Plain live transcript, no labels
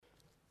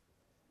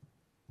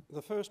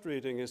The first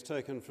reading is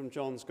taken from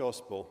John's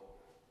Gospel,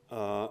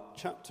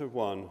 chapter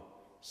 1,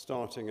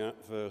 starting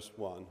at verse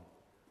 1.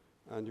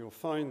 And you'll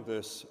find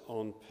this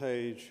on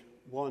page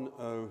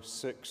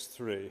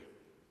 1063.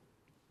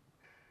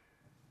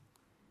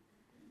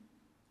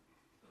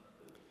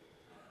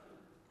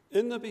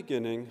 In the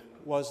beginning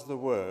was the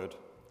Word,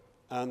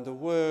 and the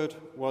Word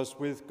was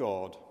with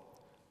God,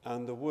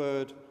 and the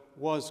Word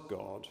was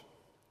God.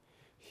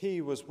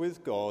 He was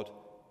with God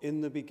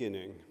in the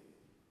beginning.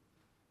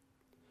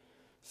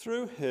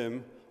 Through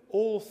him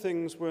all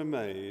things were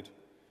made.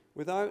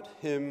 Without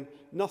him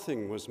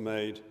nothing was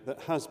made that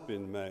has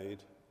been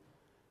made.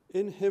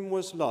 In him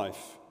was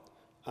life,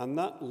 and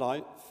that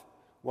life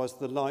was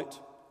the light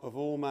of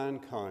all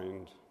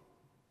mankind.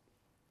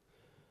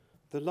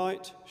 The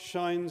light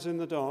shines in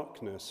the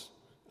darkness,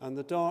 and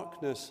the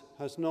darkness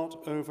has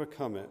not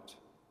overcome it.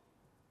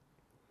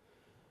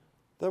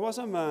 There was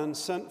a man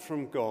sent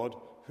from God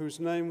whose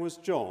name was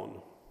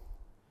John.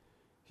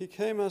 He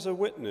came as a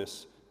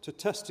witness to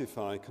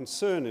testify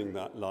concerning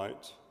that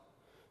light,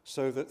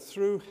 so that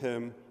through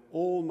him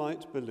all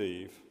might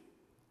believe.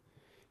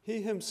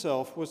 He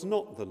himself was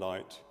not the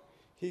light.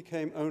 He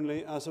came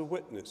only as a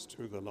witness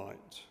to the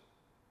light.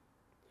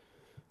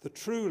 The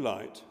true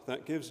light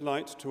that gives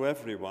light to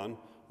everyone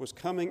was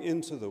coming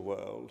into the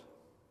world.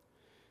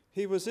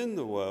 He was in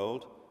the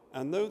world,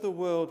 and though the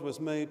world was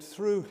made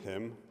through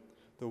him,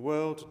 the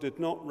world did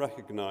not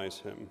recognize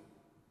him.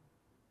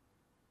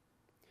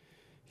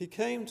 He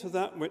came to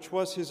that which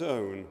was his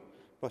own,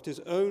 but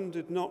his own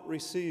did not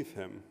receive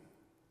him.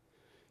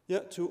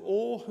 Yet to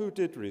all who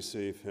did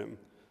receive him,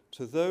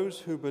 to those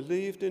who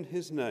believed in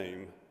his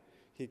name,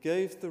 he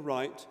gave the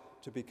right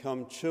to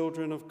become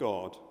children of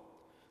God,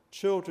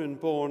 children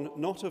born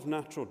not of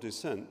natural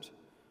descent,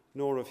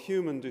 nor of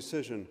human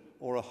decision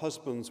or a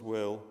husband's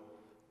will,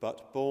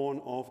 but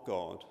born of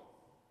God.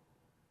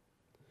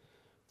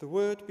 The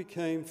Word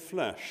became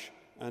flesh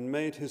and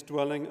made his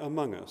dwelling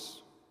among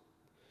us.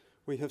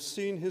 We have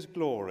seen his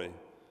glory,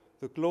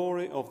 the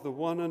glory of the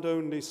one and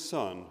only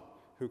Son,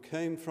 who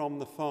came from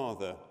the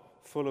Father,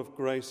 full of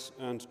grace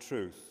and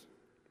truth.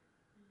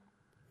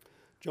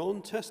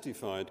 John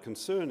testified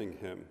concerning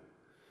him.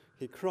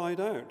 He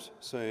cried out,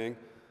 saying,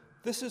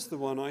 "This is the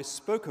one I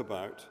spoke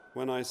about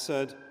when I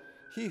said,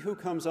 'He who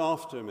comes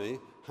after me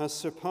has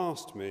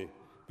surpassed me,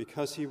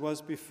 because he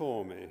was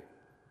before me.'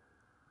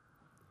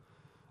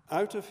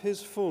 Out of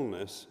his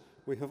fullness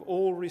we have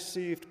all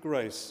received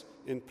grace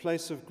in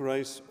place of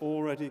grace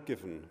already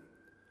given.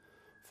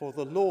 For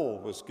the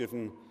law was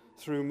given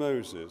through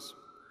Moses.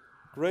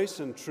 Grace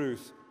and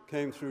truth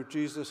came through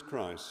Jesus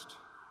Christ.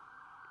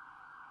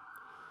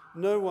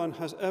 No one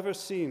has ever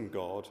seen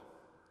God,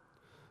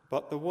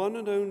 but the one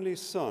and only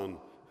Son,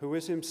 who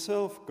is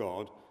himself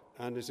God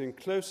and is in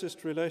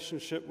closest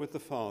relationship with the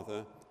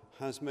Father,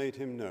 has made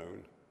him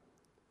known."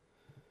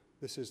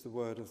 This is the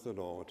word of the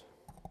Lord.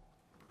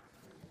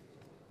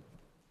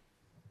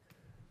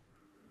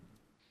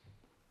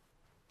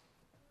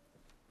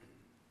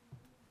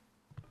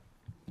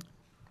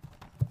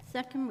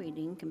 Second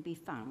reading can be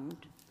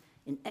found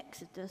in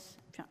Exodus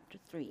chapter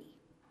 3.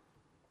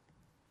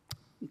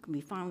 It can be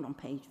found on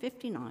page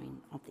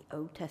 59 of the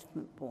Old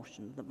Testament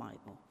portion of the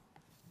Bible.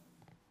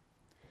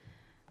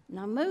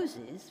 Now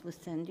Moses was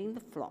tending the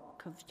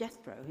flock of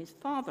Jethro, his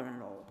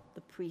father-in-law, the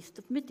priest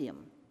of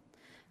Midian,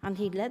 and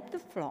he led the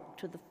flock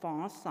to the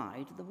far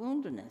side of the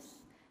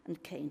wilderness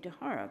and came to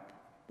Horeb,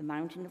 the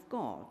mountain of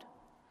God.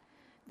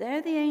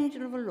 There the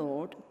angel of the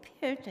Lord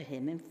appeared to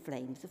him in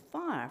flames of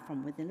fire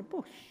from within a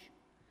bush.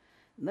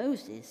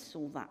 Moses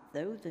saw that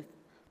though the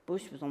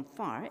bush was on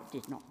fire, it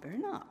did not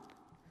burn up.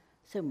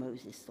 So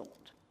Moses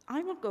thought,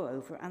 "I will go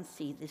over and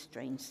see this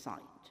strange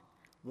sight,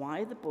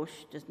 why the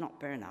bush does not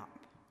burn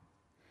up."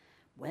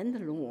 When the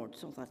Lord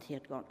saw that he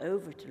had gone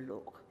over to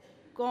look,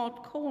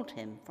 God called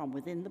him from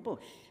within the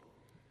bush,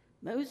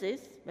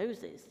 "Moses,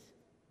 Moses."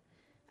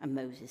 And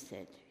Moses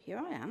said, "Here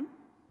I am."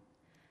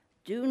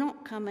 "Do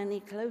not come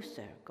any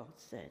closer," God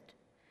said.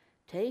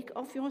 "Take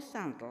off your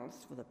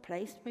sandals, for the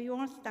place where you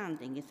are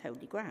standing is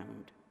holy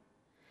ground."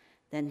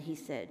 Then he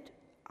said,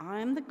 "I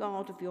am the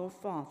God of your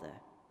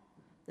father,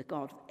 the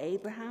God of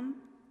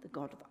Abraham, the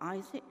God of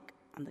Isaac,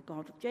 and the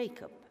God of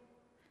Jacob."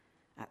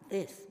 At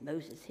this,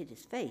 Moses hid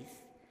his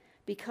face,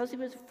 because he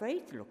was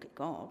afraid to look at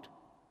God.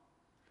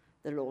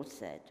 The Lord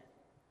said,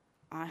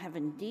 "I have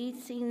indeed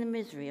seen the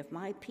misery of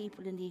my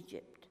people in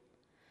Egypt.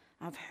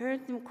 I've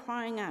heard them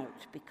crying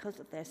out because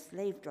of their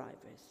slave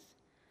drivers,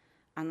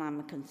 and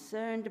I'm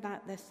concerned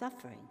about their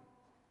suffering.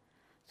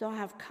 So I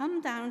have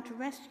come down to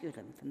rescue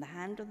them from the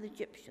hand of the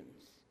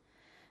Egyptians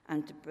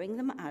and to bring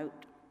them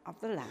out of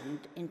the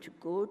land into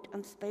good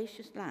and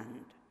spacious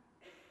land,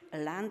 a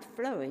land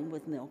flowing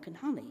with milk and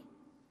honey,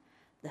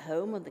 the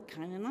home of the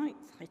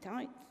Canaanites,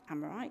 Hittites,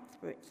 Amorites,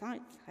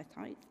 Perizzites,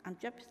 Hittites, and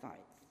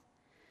Jebusites.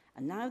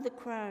 And now the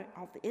cry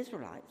of the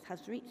Israelites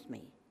has reached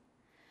me,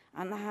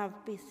 and I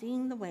have been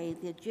seeing the way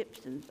the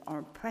Egyptians are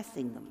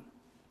oppressing them.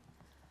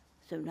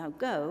 So now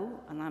go,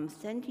 and I'm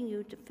sending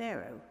you to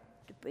Pharaoh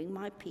to bring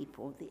my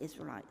people, the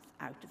Israelites,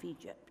 out of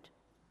Egypt."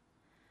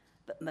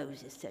 But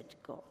Moses said to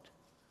God,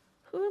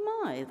 "Who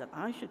am I that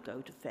I should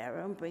go to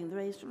Pharaoh and bring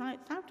the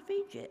Israelites out of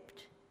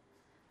Egypt?"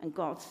 And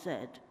God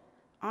said,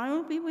 "I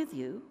will be with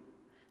you,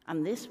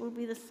 and this will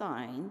be the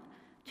sign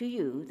to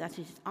you that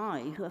it is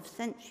I who have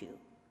sent you.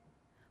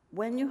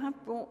 When you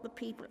have brought the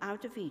people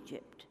out of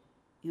Egypt,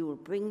 you will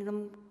bring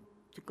them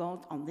to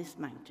God on this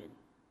mountain."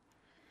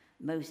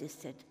 Moses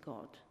said to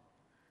God,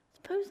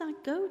 "Suppose I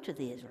go to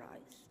the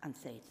Israelites and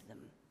say to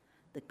them,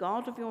 'The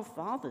God of your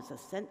fathers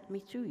has sent me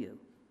to you,'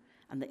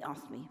 and they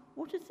ask me,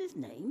 'What is his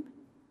name?'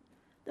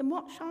 Then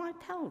what shall I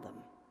tell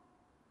them?"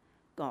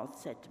 God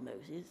said to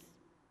Moses,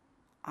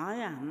 "I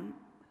am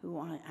who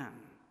I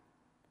am.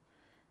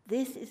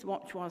 This is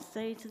what you will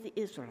say to the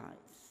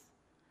Israelites: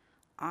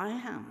 'I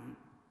am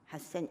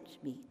has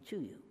sent me to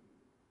you.'"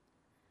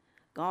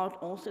 God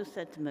also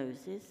said to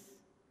Moses,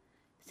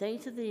 "Say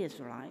to the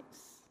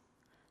Israelites,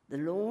 'The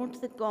Lord,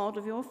 the God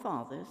of your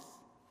fathers,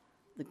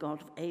 the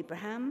God of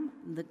Abraham,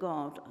 and the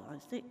God of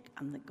Isaac,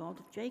 and the God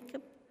of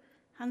Jacob,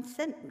 has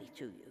sent me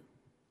to you.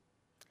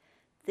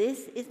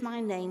 This is my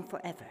name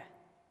forever,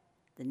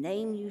 the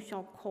name you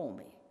shall call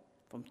me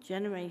from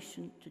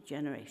generation to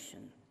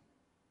generation.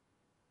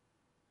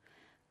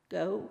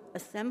 Go,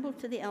 assemble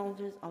to the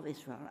elders of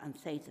Israel and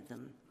say to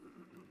them,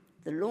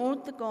 'The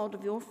Lord, the God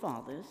of your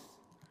fathers,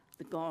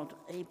 the God of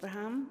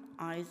Abraham,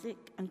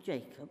 Isaac, and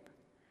Jacob,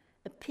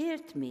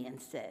 appeared to me and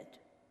said,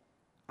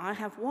 I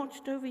have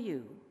watched over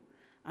you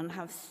and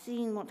have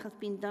seen what has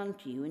been done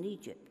to you in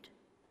Egypt,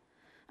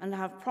 and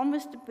have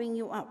promised to bring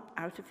you up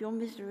out of your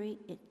misery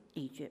in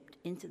Egypt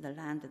into the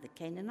land of the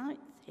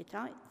Canaanites,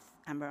 Hittites,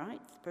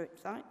 Amorites,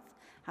 Perizzites,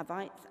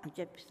 Hivites, and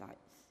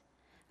Jebusites,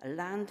 a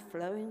land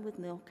flowing with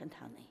milk and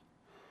honey.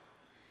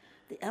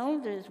 The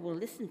elders will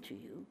listen to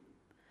you,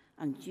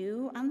 and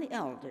you and the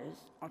elders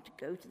are to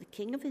go to the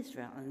king of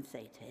Israel and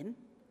say to him,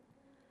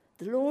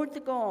 The Lord, the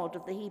God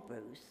of the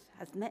Hebrews,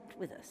 has met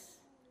with us.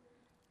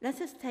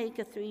 Let us take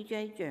a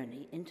 3-day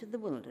journey into the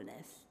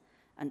wilderness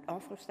and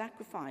offer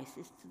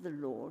sacrifices to the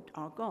Lord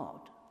our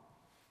God.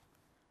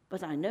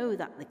 But I know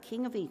that the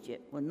king of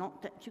Egypt will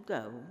not let you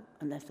go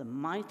unless a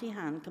mighty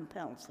hand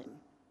compels him.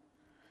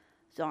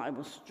 So I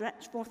will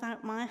stretch forth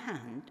out my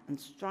hand and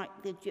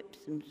strike the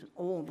Egyptians with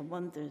all the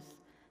wonders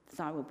that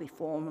I will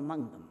perform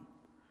among them.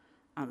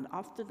 And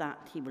after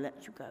that he will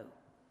let you go.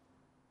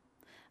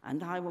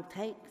 And I will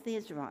take the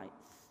Egyptians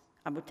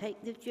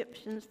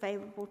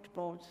favorable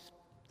towards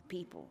the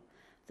people,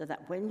 so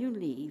that when you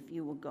leave,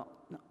 you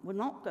will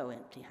not go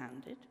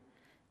empty-handed.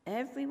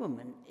 Every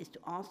woman is to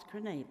ask her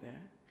neighbor,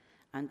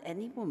 and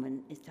any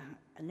woman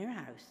in her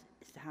house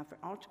is to have her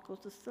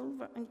articles of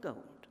silver and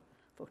gold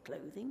for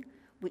clothing,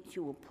 which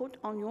you will put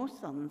on your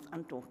sons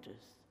and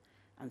daughters,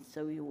 and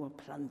so you will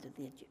plunder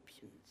the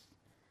Egyptians.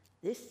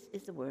 This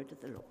is the word of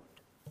the Lord.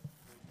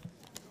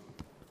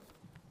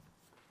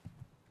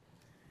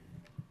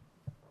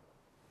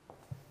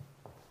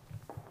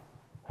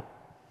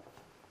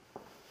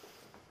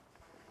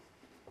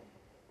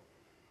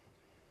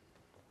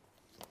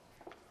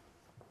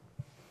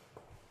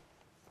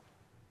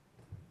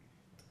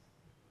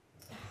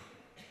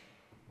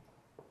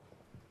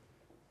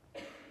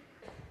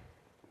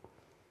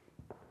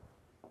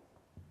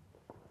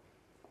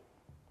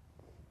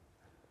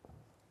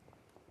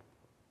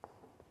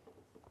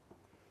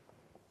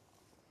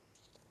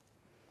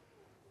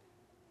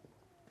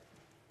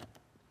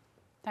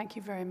 Thank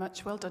you very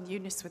much. Well done,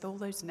 Eunice, with all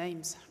those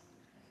names.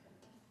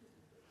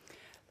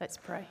 Let's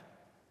pray.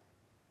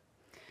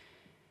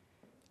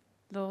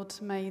 Lord,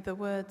 may the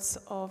words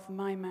of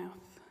my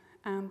mouth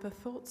and the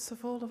thoughts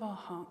of all of our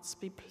hearts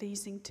be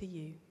pleasing to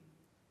you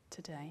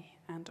today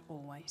and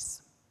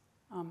always.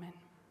 Amen.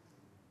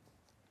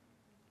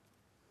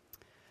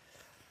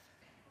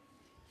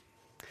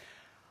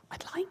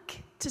 I'd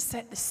like to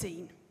set the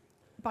scene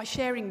by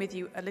sharing with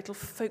you a little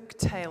folk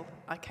tale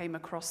I came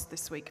across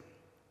this week.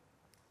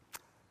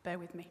 Bear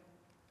with me.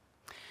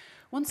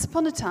 Once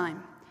upon a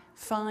time,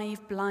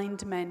 5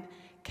 blind men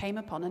came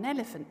upon an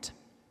elephant.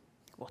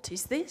 "What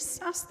is this?"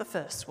 asked the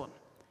first one,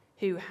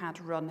 who had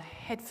run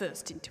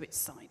headfirst into its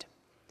side.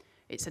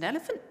 "It's an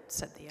elephant,"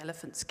 said the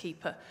elephant's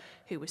keeper,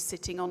 who was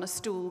sitting on a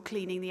stool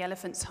cleaning the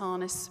elephant's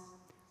harness.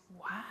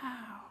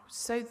 "Wow,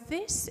 so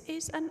this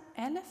is an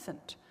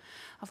elephant.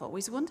 I've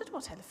always wondered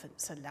what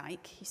elephants are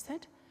like," he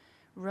said,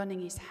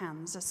 running his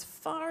hands as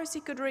far as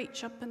he could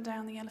reach up and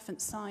down the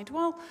elephant's side.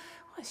 Well,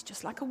 it's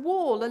just like a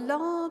wall, a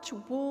large,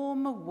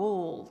 warm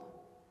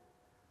wall."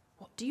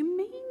 "What do you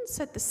mean?"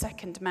 said the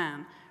second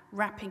man,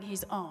 wrapping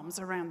his arms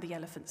around the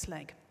elephant's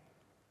leg.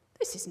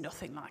 "This is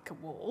nothing like a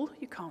wall.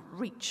 You can't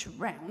reach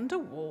round a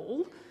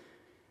wall.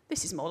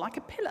 This is more like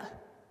a pillar."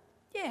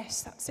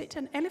 "Yes, that's it.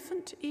 An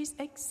elephant is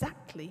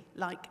exactly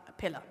like a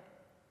pillar."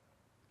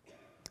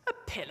 "A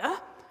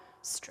pillar?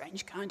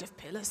 Strange kind of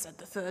pillar," said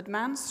the third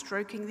man,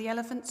 stroking the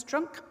elephant's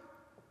trunk.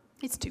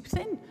 "It's too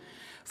thin.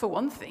 For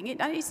one thing,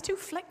 it's too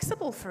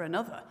flexible for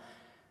another.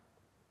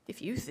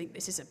 If you think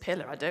this is a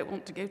pillar, I don't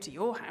want to go to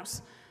your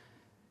house.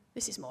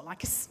 This is more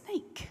like a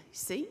snake.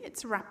 See,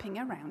 it's wrapping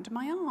around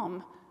my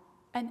arm.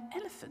 An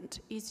elephant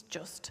is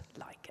just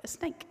like a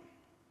snake."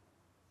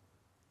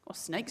 Well,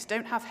 snakes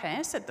don't have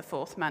hair, said the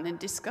fourth man in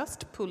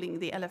disgust, pulling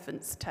the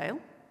elephant's tail.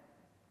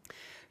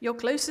 You're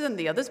closer than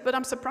the others, but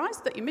I'm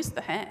surprised that you missed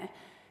the hair.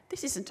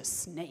 This isn't a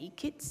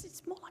snake,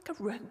 it's more like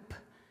a rope.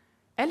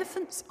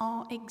 Elephants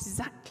are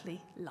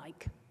exactly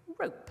like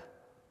rope.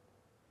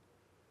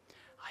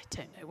 I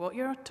don't know what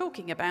you're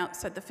talking about,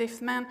 said the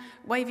fifth man,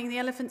 waving the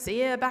elephant's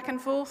ear back and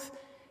forth.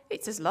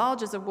 It's as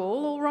large as a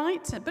wall, all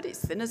right, but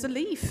it's thin as a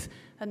leaf,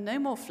 and no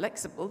more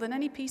flexible than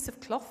any piece of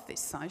cloth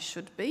this size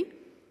should be.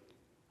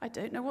 I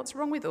don't know what's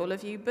wrong with all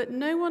of you, but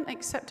no one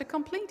except a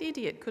complete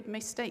idiot could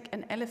mistake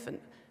an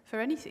elephant for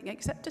anything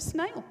except a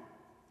snail.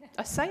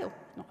 A sail,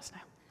 not a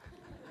snail.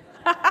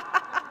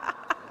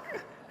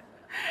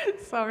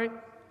 Sorry.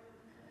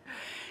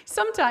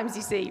 Sometimes,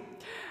 you see,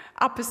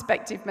 our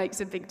perspective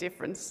makes a big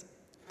difference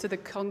to the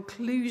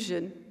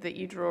conclusion that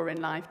you draw in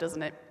life,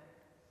 doesn't it?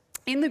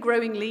 In the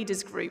Growing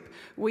Leaders group,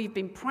 we've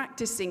been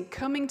practicing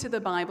coming to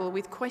the Bible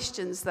with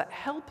questions that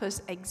help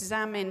us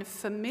examine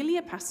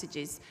familiar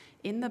passages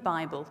in the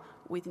Bible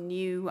with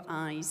new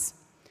eyes,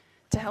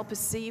 to help us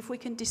see if we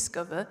can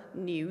discover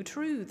new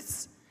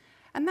truths.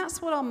 And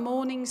that's what our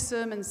morning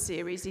sermon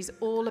series is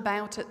all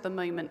about at the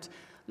moment,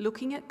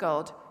 looking at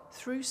God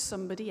through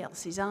somebody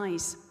else's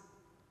eyes.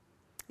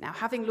 Now,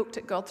 having looked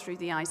at God through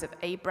the eyes of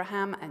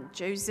Abraham and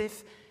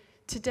Joseph,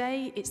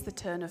 today it's the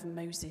turn of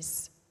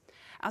Moses.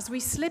 As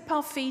we slip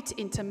our feet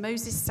into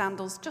Moses'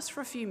 sandals just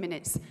for a few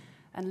minutes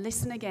and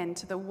listen again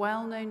to the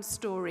well-known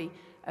story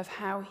of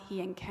how he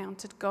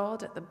encountered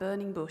God at the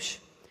burning bush,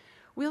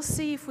 we'll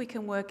see if we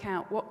can work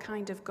out what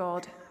kind of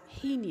God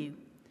he knew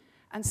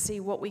and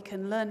see what we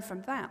can learn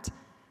from that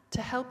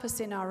to help us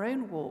in our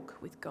own walk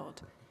with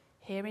God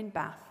here in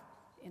Bath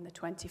in the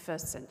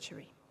 21st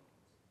century.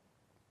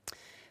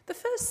 The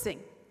first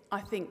thing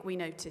I think we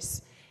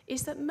notice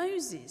is that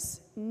Moses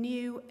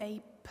knew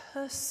a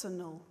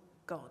personal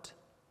God.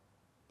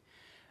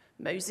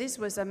 Moses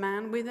was a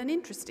man with an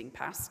interesting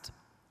past.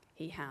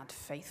 He had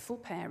faithful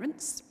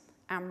parents,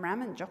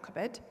 Amram and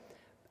Jochebed,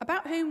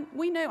 about whom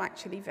we know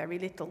actually very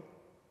little.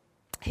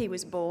 He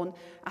was born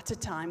at a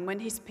time when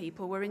his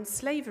people were in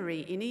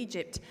slavery in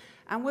Egypt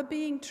and were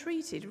being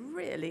treated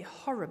really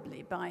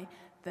horribly by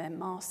their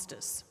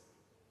masters.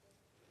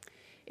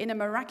 In a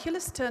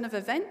miraculous turn of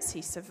events,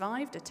 he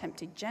survived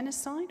attempted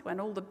genocide when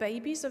all the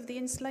babies of the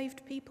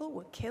enslaved people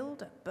were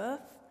killed at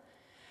birth,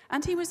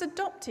 and he was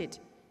adopted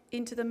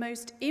into the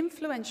most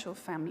influential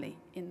family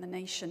in the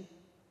nation.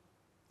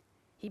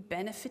 He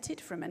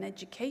benefited from an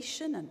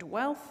education and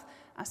wealth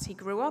as he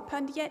grew up,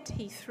 and yet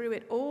he threw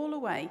it all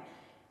away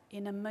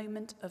in a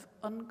moment of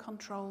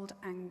uncontrolled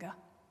anger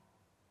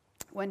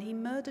when he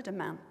murdered a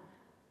man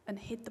and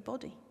hid the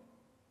body.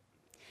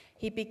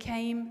 He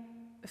became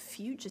a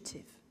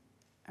fugitive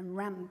and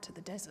ran to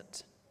the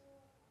desert.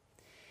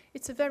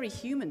 It's a very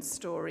human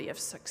story of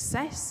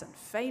success and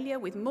failure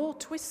with more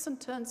twists and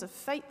turns of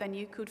fate than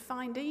you could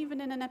find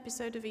even in an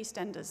episode of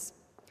EastEnders.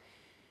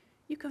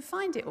 You can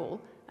find it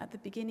all at the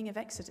beginning of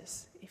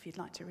Exodus if you'd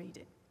like to read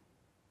it.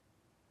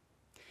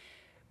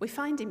 We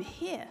find him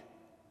here,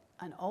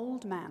 an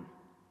old man.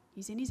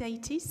 He's in his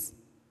 80s,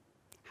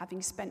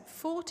 having spent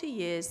 40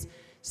 years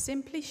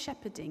simply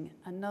shepherding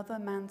another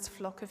man's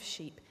flock of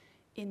sheep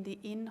in the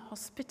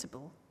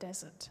inhospitable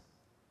desert.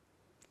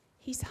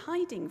 He's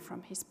hiding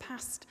from his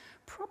past,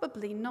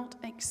 probably not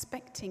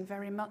expecting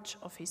very much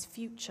of his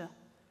future.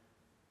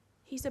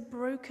 He's a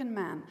broken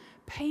man,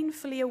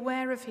 painfully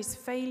aware of his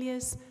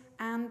failures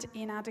and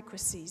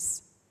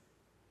inadequacies.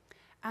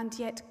 And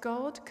yet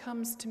God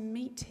comes to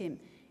meet him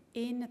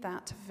in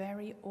that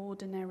very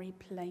ordinary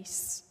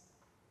place.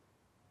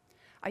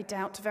 I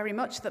doubt very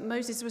much that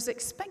Moses was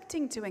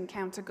expecting to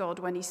encounter God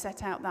when he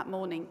set out that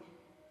morning.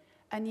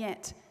 And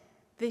yet,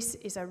 this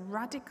is a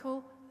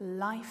radical,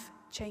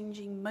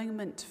 life-changing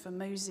moment for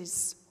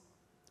Moses.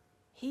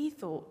 He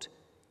thought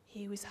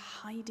he was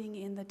hiding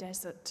in the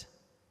desert,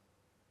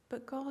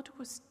 but God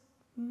was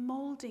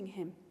molding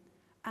him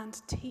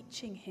and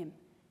teaching him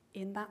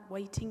in that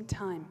waiting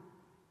time.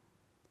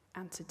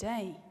 And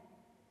today,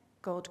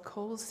 God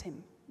calls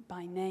him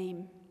by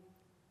name.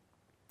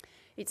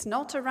 It's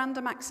not a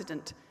random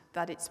accident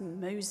that it's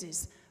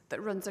Moses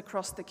that runs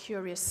across the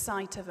curious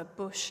sight of a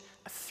bush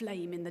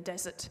aflame in the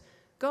desert.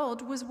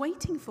 God was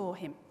waiting for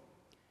him,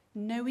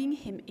 knowing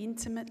him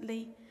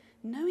intimately,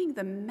 knowing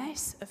the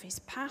mess of his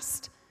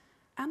past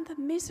and the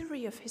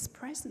misery of his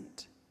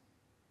present.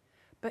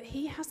 But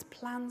he has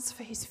plans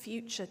for his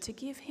future to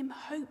give him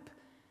hope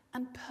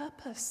and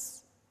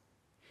purpose.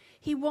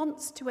 He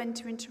wants to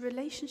enter into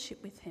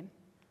relationship with him.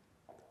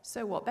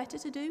 So what better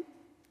to do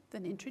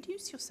than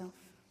introduce yourself?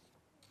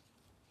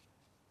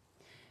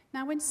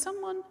 Now, when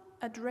someone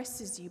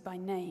addresses you by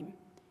name,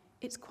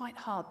 it's quite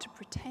hard to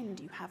pretend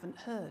you haven't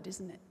heard,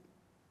 isn't it?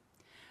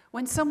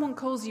 When someone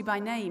calls you by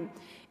name,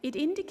 it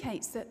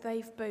indicates that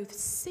they've both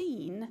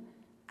seen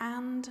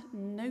and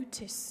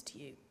noticed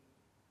you.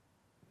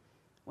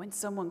 When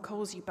someone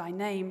calls you by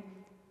name,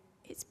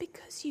 it's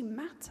because you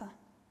matter.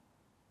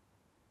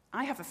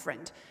 I have a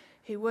friend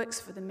who works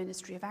for the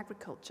Ministry of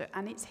Agriculture,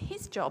 and it's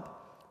his job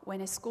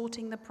when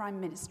escorting the Prime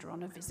Minister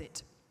on a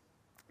visit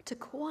to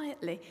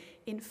quietly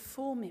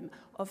inform him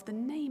of the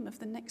name of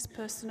the next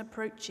person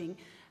approaching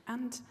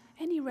and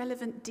any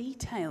relevant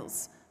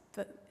details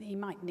that he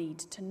might need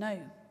to know.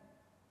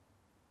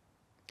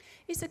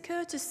 It's a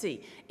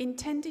courtesy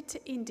intended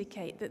to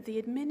indicate that the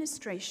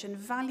administration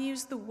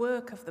values the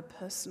work of the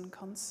person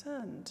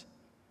concerned.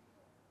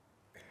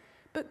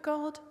 But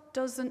God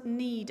doesn't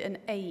need an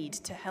aide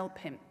to help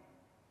him.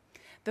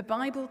 The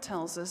Bible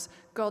tells us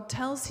God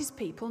tells his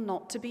people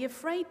not to be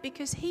afraid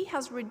because he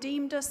has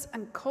redeemed us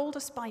and called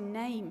us by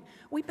name.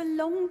 We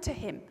belong to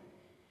him.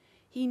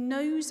 He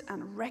knows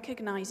and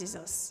recognizes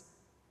us.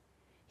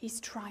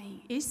 Is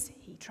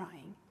he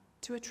trying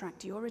to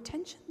attract your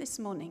attention this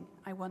morning,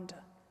 I wonder?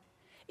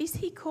 Is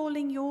he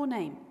calling your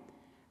name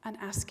and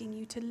asking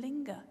you to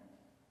linger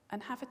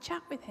and have a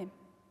chat with him?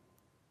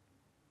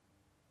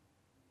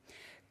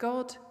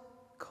 God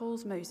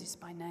calls Moses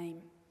by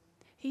name.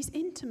 He's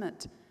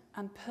intimate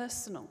and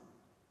personal,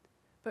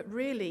 but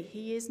really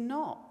he is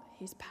not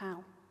his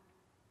pal.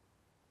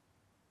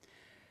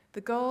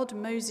 The God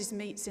Moses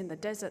meets in the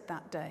desert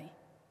that day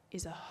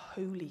is a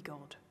holy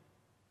God.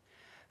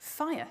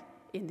 Fire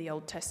in the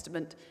Old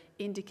Testament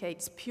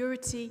indicates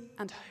purity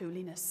and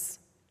holiness.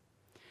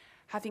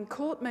 Having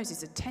caught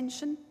Moses'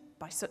 attention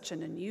by such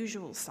an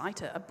unusual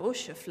sight, a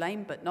bush of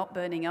flame but not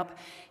burning up,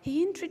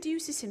 he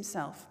introduces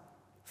himself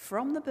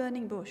from the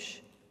burning bush,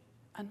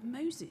 and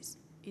Moses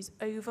is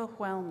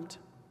overwhelmed.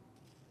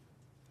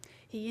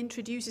 He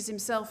introduces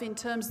himself in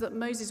terms that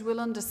Moses will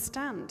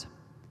understand.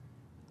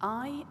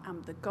 I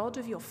am the God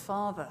of your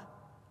father,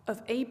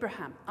 of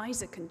Abraham,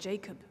 Isaac, and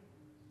Jacob.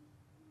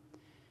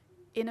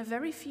 In a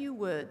very few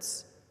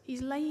words,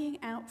 he's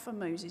laying out for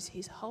Moses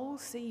his whole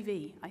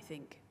CV, I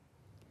think.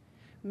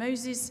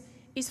 Moses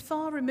is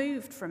far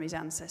removed from his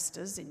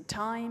ancestors in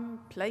time,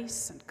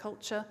 place, and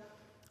culture,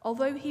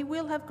 although he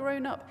will have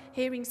grown up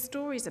hearing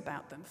stories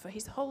about them for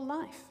his whole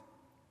life.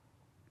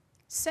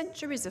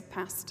 Centuries have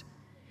passed.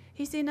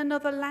 He's in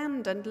another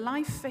land, and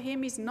life for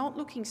him is not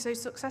looking so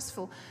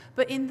successful.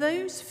 But in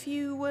those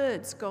few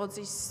words, God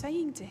is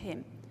saying to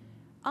him,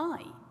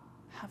 I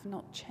have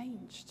not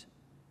changed.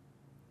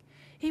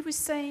 He was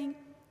saying,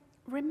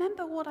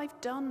 remember what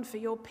I've done for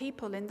your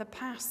people in the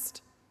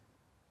past.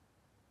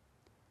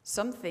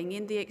 Something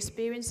in the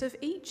experience of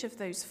each of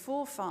those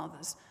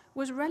forefathers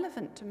was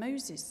relevant to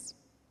Moses.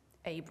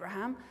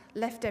 Abraham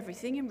left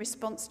everything in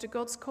response to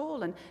God's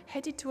call and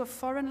headed to a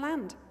foreign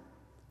land,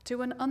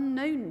 to an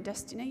unknown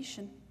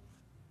destination.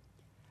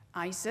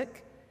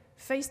 Isaac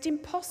faced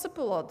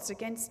impossible odds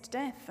against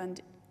death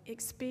and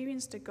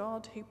experienced a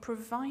God who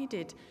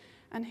provided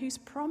and whose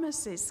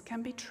promises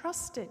can be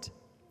trusted.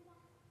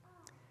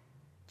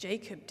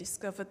 Jacob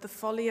discovered the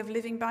folly of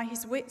living by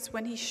his wits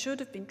when he should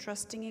have been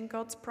trusting in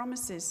God's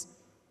promises.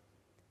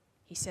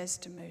 He says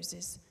to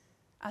Moses,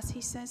 as he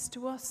says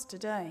to us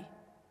today,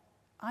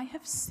 I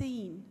have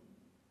seen,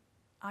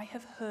 I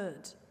have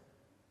heard,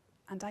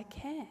 and I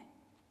care.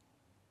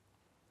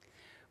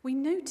 We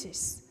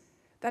notice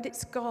that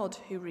it's God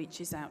who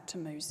reaches out to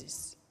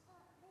Moses.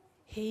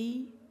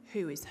 He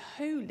who is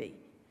holy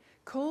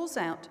calls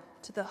out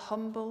to the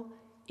humble,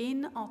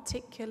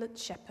 inarticulate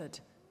shepherd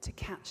to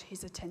catch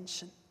his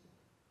attention.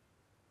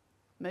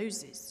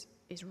 Moses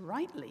is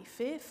rightly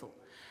fearful,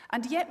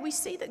 and yet we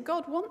see that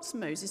God wants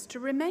Moses to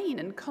remain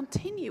and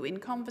continue in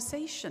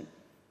conversation.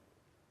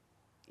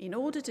 In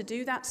order to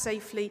do that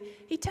safely,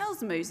 he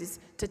tells Moses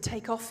to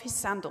take off his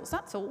sandals,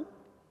 that's all.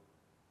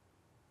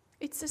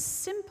 It's a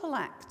simple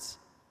act,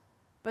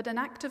 but an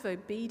act of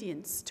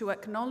obedience to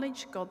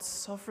acknowledge God's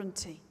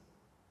sovereignty.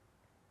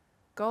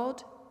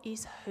 God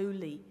is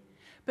holy,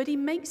 but he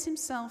makes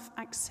himself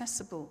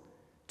accessible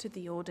to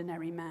the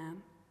ordinary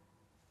man.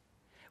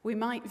 We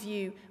might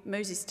view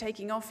Moses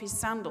taking off his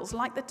sandals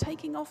like the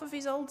taking off of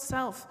his old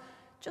self,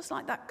 just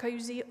like that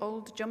cozy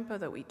old jumper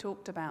that we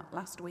talked about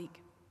last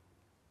week.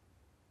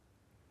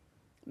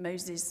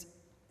 Moses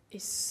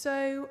is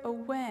so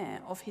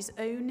aware of his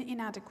own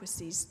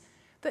inadequacies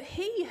that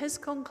he has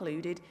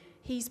concluded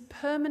he's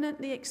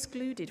permanently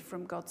excluded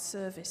from God's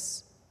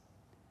service.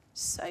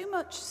 So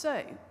much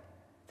so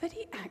that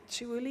he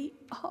actually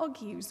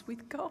argues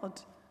with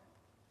God.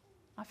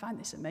 I find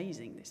this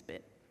amazing, this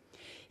bit.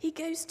 He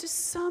goes to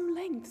some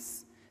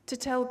lengths to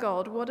tell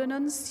God what an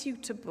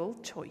unsuitable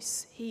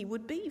choice he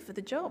would be for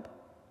the job.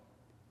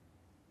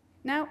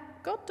 Now,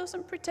 God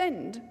doesn't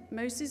pretend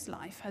Moses'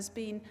 life has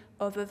been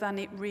other than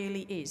it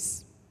really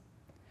is.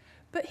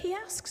 But he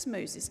asks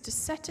Moses to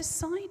set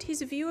aside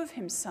his view of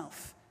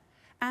himself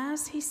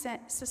as he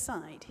sets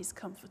aside his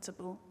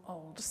comfortable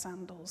old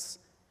sandals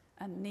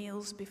and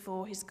kneels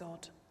before his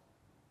God.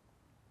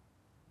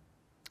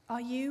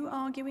 Are you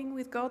arguing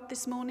with God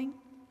this morning?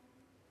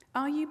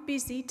 Are you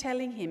busy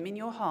telling him in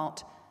your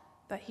heart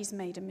that he's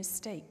made a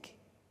mistake?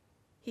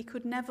 He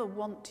could never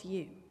want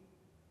you.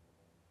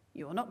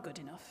 You're not good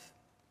enough,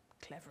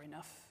 clever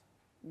enough,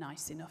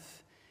 nice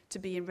enough to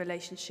be in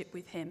relationship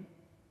with him.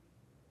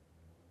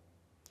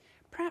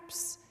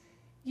 Perhaps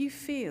you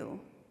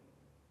feel,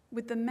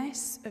 with the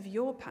mess of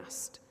your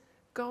past,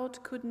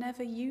 God could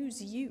never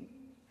use you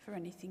for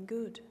anything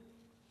good.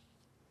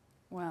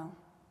 Well,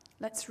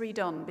 let's read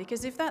on,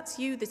 because if that's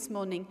you this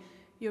morning,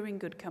 you're in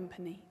good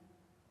company.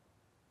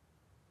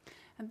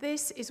 And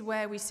this is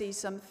where we see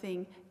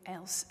something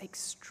else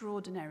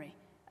extraordinary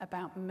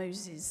about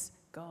Moses'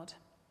 God.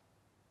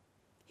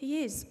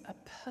 He is a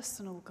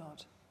personal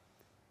God.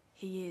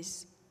 He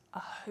is a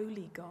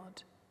holy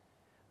God.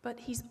 But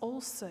he's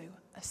also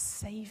a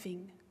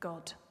saving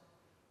God.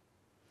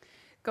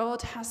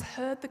 God has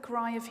heard the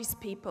cry of his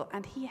people,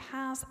 and he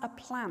has a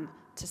plan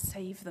to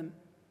save them.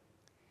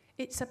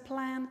 It's a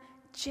plan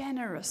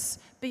generous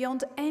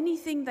beyond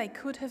anything they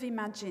could have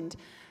imagined,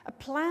 a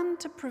plan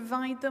to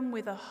provide them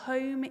with a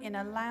home in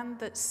a land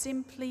that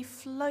simply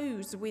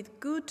flows with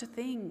good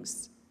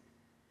things.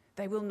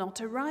 They will not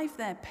arrive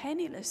there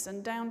penniless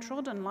and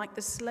downtrodden like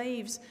the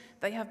slaves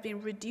they have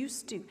been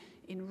reduced to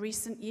in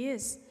recent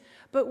years,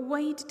 but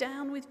weighed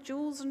down with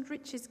jewels and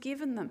riches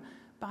given them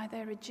by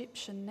their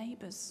Egyptian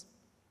neighbours.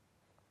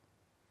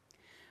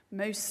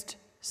 Most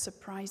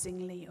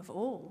surprisingly of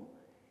all,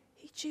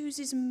 he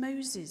chooses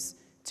Moses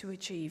to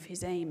achieve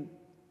his aim.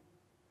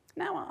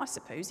 Now, I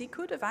suppose he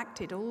could have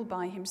acted all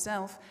by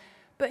himself,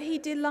 but he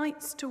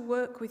delights to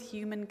work with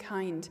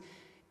humankind,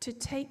 to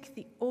take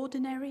the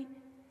ordinary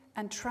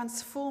and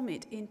transform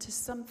it into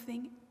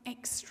something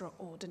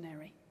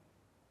extraordinary.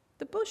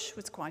 The bush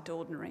was quite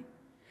ordinary,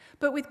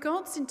 but with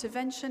God's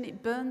intervention,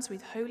 it burns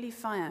with holy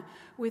fire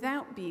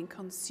without being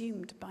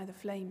consumed by the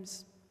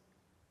flames.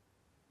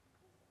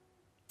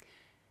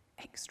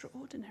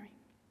 Extraordinary.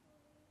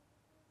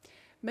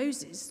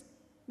 Moses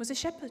was a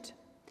shepherd,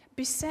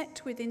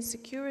 beset with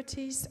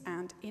insecurities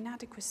and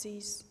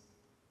inadequacies,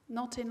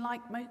 not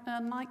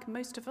unlike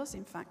most of us,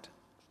 in fact.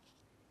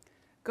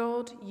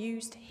 God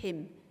used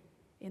him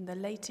in the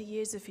later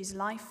years of his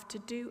life to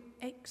do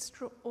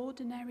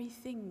extraordinary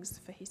things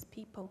for his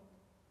people.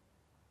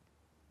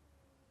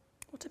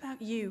 What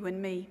about you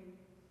and me?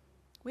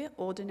 We're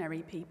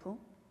ordinary people.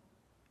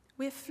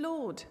 We're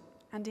flawed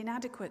and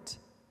inadequate.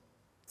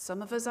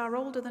 Some of us are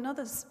older than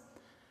others.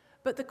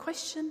 But the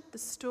question the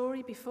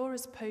story before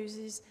us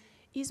poses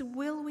is,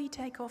 will we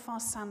take off our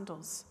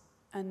sandals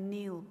and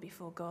kneel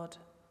before God?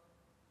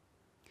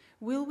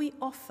 Will we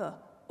offer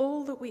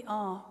all that we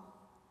are,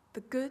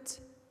 the good,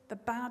 the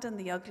bad and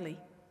the ugly,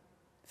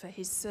 for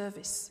his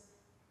service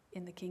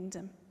in the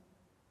kingdom?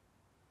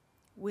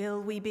 Will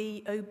we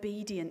be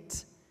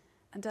obedient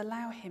and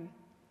allow him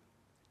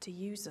to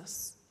use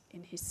us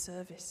in his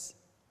service?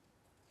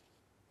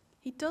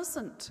 He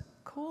doesn't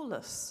call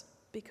us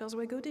because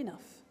we're good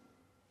enough.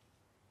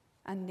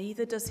 And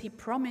neither does he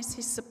promise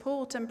his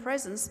support and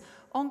presence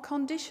on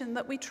condition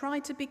that we try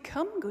to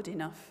become good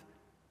enough.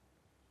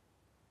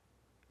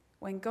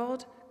 When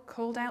God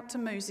called out to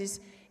Moses,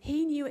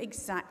 he knew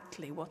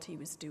exactly what he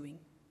was doing.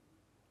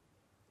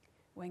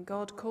 When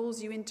God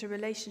calls you into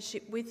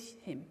relationship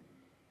with him,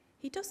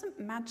 he doesn't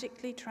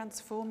magically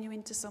transform you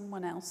into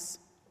someone else.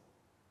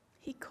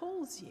 He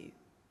calls you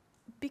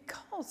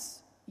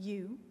because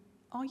you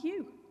are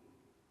you.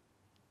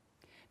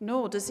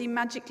 Nor does he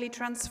magically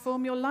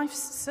transform your life's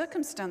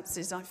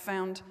circumstances, I've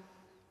found.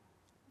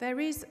 There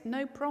is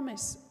no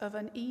promise of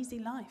an easy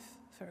life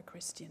for a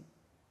Christian.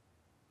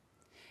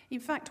 In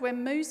fact,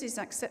 when Moses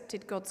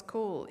accepted God's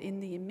call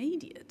in the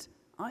immediate,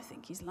 I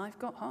think his life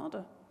got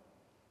harder.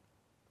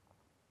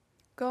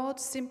 God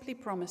simply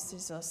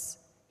promises us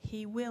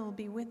he will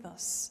be with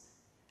us,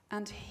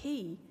 and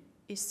he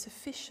is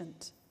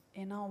sufficient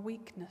in our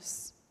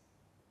weakness.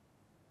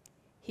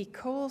 He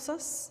calls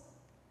us,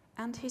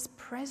 and his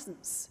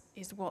presence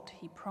is what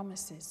he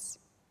promises.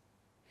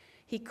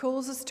 He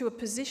calls us to a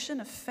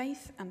position of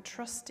faith and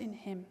trust in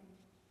him.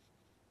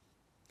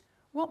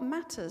 What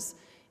matters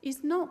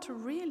is not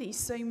really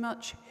so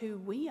much who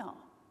we are,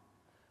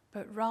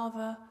 but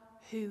rather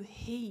who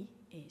he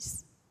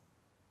is.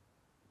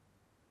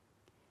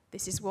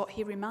 This is what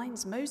he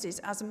reminds Moses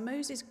as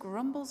Moses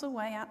grumbles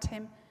away at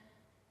him.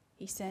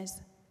 He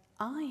says,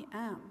 I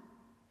am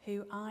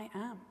who I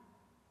am.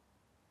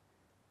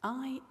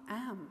 I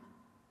am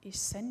is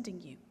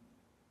sending you.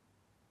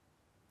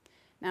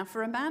 Now,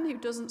 for a man who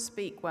doesn't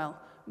speak well,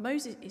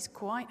 Moses is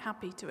quite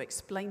happy to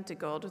explain to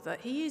God that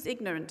he is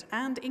ignorant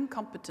and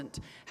incompetent,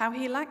 how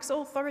he lacks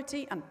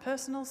authority and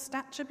personal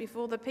stature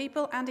before the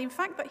people, and in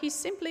fact that he's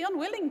simply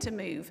unwilling to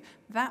move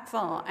that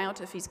far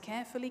out of his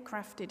carefully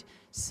crafted,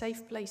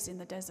 safe place in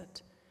the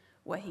desert,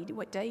 where he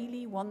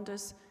daily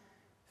wanders,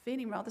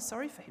 feeling rather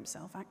sorry for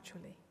himself,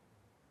 actually.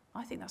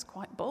 I think that's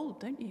quite bold,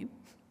 don't you?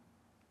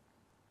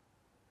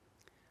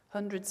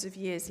 Hundreds of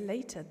years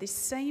later, this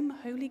same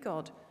holy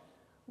God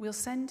will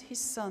send his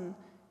son,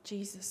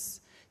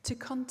 Jesus, to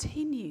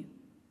continue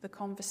the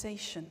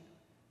conversation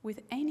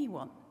with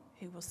anyone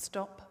who will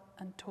stop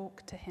and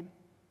talk to him.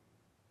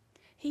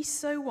 He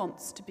so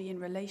wants to be in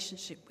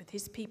relationship with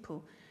his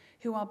people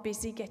who are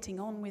busy getting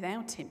on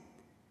without him,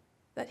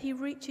 that he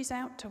reaches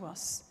out to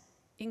us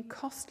in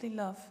costly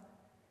love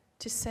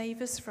to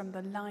save us from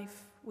the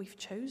life we've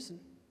chosen.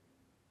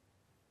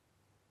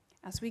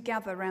 As we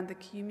gather around the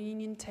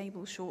communion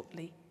table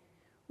shortly,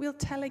 we'll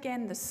tell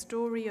again the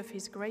story of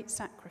his great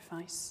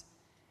sacrifice,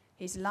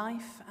 his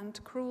life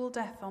and cruel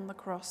death on the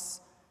cross,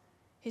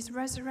 his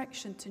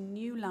resurrection to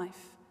new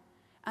life,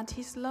 and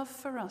his love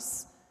for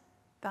us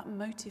that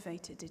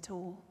motivated it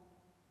all.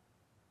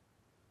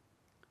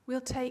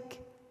 We'll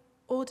take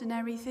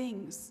ordinary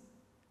things,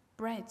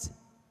 bread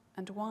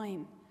and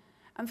wine,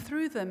 and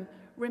through them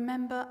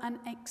remember an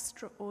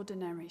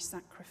extraordinary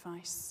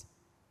sacrifice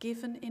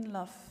given in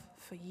love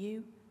for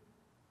you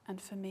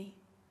and for me.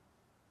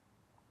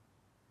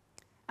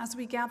 As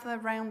we gather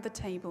round the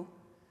table,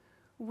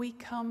 we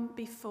come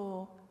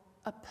before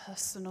a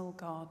personal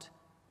God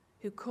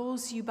who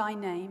calls you by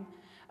name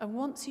and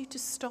wants you to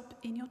stop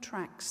in your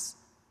tracks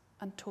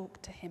and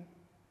talk to him.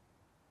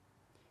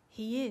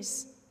 He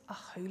is a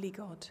holy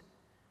God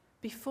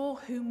before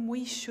whom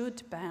we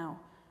should bow,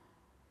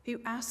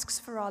 who asks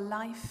for our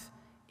life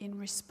in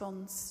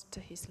response to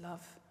his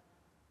love.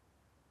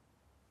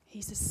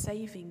 He's a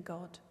saving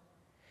God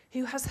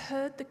who has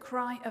heard the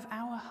cry of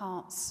our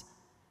hearts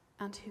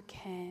and who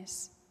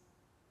cares.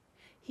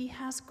 He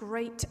has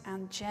great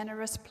and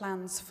generous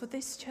plans for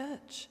this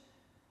church,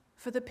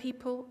 for the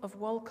people of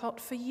Walcott,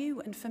 for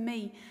you and for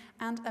me,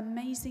 and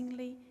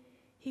amazingly,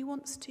 he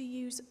wants to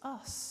use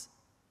us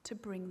to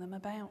bring them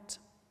about.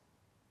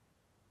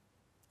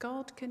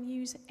 God can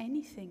use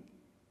anything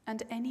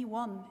and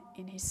anyone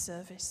in his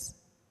service.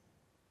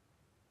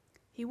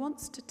 He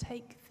wants to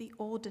take the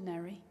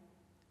ordinary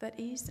that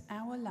is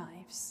our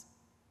lives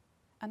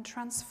and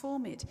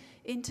transform it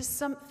into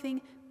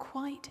something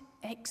quite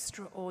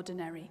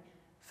extraordinary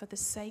for the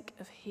sake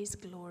of his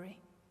glory.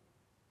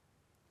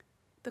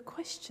 The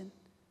question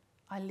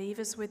I leave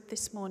us with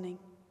this morning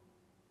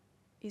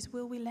is,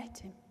 will we let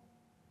him?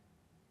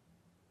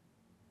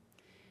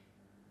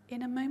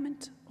 In a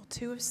moment or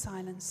two of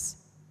silence,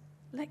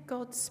 let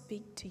God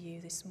speak to you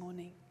this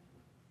morning.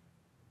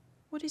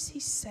 What is he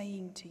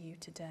saying to you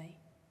today?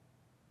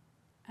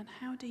 And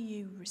how do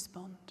you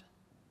respond?